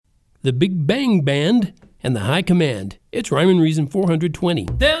The Big Bang Band and the High Command. It's Rhyme and Reason 420.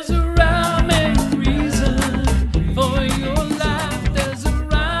 There's a rhyme and reason for your life. There's a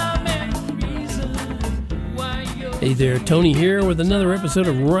rhyme and reason why you're... Hey there, Tony here with another episode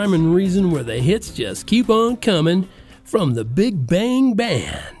of Rhyme and Reason where the hits just keep on coming from the Big Bang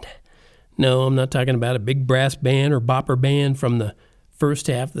Band. No, I'm not talking about a big brass band or bopper band from the first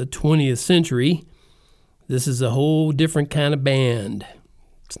half of the 20th century. This is a whole different kind of band.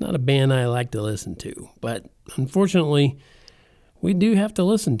 It's not a band I like to listen to, but unfortunately, we do have to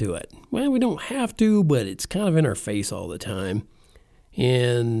listen to it. Well, we don't have to, but it's kind of in our face all the time.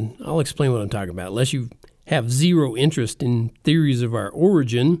 And I'll explain what I'm talking about. Unless you have zero interest in theories of our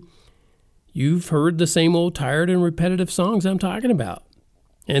origin, you've heard the same old tired and repetitive songs I'm talking about.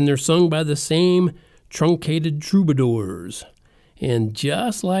 And they're sung by the same truncated troubadours. And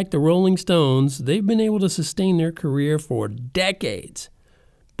just like the Rolling Stones, they've been able to sustain their career for decades.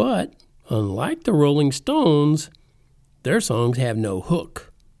 But unlike the Rolling Stones, their songs have no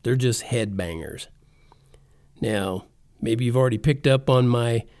hook. They're just headbangers. Now, maybe you've already picked up on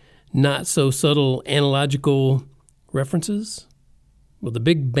my not-so-subtle analogical references. Well, the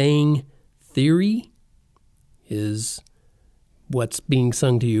Big Bang Theory is what's being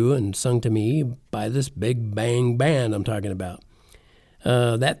sung to you and sung to me by this Big Bang Band I'm talking about.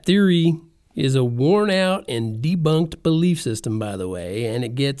 That theory is a worn-out and debunked belief system, by the way, and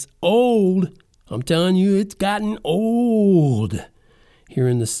it gets old. I'm telling you, it's gotten old.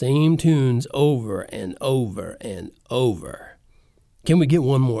 Hearing the same tunes over and over and over. Can we get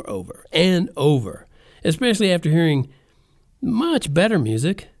one more over and over? Especially after hearing much better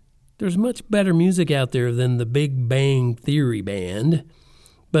music. There's much better music out there than the Big Bang Theory Band.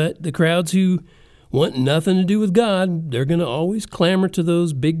 But the crowds who want nothing to do with God, they're going to always clamor to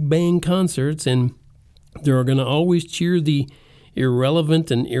those Big Bang concerts, and they're going to always cheer the irrelevant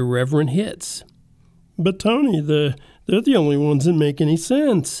and irreverent hits. But Tony, they're the only ones that make any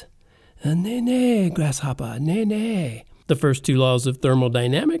sense. Nay, grasshopper, nay. The first two laws of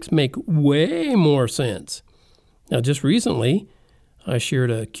thermodynamics make way more sense. Now, just recently, I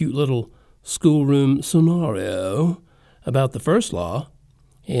shared a cute little schoolroom scenario about the first law,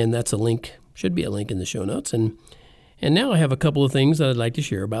 and that's a link. Should be a link in the show notes. And now I have a couple of things that I'd like to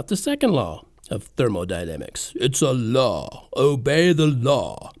share about the second law of thermodynamics. It's a law. Obey the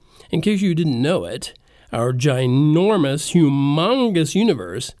law. In case you didn't know it, our ginormous, humongous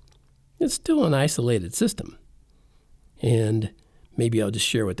universe is still an isolated system. And maybe I'll just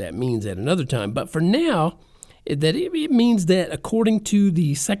share what that means at another time. But for now, it means that according to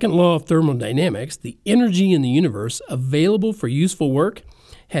the second law of thermodynamics, the energy in the universe available for useful work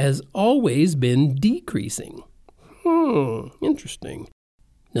has always been decreasing. Interesting.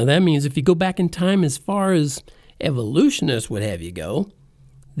 Now that means if you go back in time as far as evolutionists would have you go,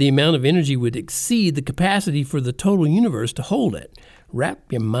 the amount of energy would exceed the capacity for the total universe to hold it.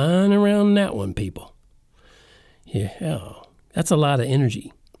 Wrap your mind around that one, people. Yeah, that's a lot of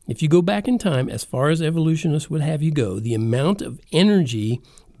energy. If you go back in time as far as evolutionists would have you go, the amount of energy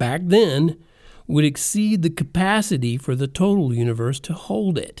back then would exceed the capacity for the total universe to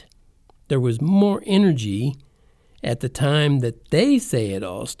hold it. There was more energy at the time that they say it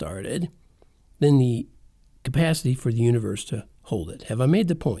all started than the capacity for the universe to hold it. Have I made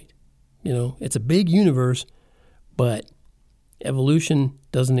the point? You know, it's a big universe, but evolution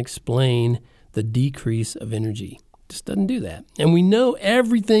doesn't explain the decrease of energy. It just doesn't do that. And we know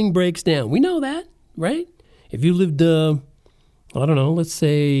everything breaks down. We know that, right? If you lived, let's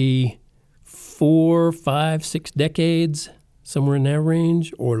say 4, 5, 6 decades, somewhere in that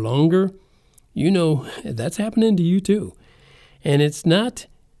range, or longer, you know that's happening to you too. And it's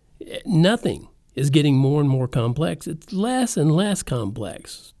nothing is getting more and more complex. It's less and less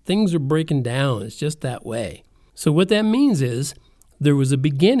complex. Things are breaking down. It's just that way. So what that means is there was a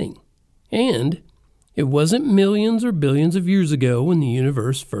beginning, and it wasn't millions or billions of years ago when the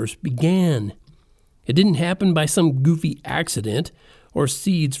universe first began. It didn't happen by some goofy accident or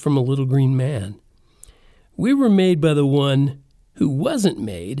seeds from a little green man. We were made by the one who wasn't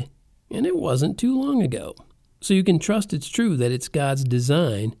made, and it wasn't too long ago. So you can trust it's true, that it's God's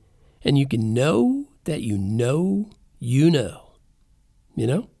design, and you can know that you know you know. You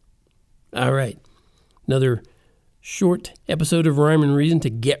know? All right. Another short episode of Rhyme and Reason to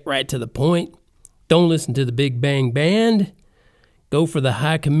get right to the point. Don't listen to the Big Bang Band. Go for the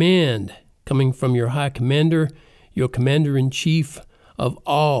High Command, coming from your High Commander, your Commander-in-Chief of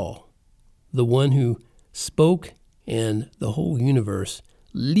all, the one who spoke and the whole universe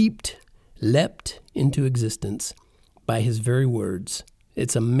leapt into existence by his very words.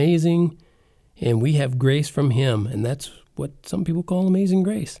 It's amazing, and we have grace from him, and that's what some people call amazing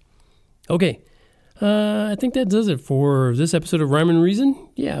grace. Okay. I think that does it for this episode of Rhyme and Reason.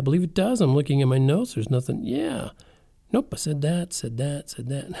 Yeah, I believe it does. I'm looking at my notes. There's nothing. Yeah. Nope, I said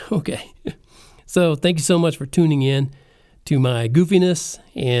that. Okay. So thank you so much for tuning in to my goofiness,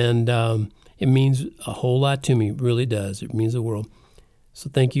 and it means a whole lot to me. It really does. It means the world. So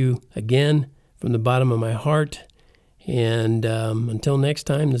thank you again from the bottom of my heart. And until next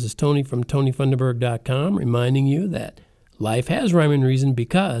time, this is Tony from TonyFunderberg.com reminding you that life has rhyme and reason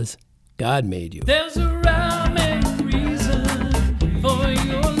because God made you. There's a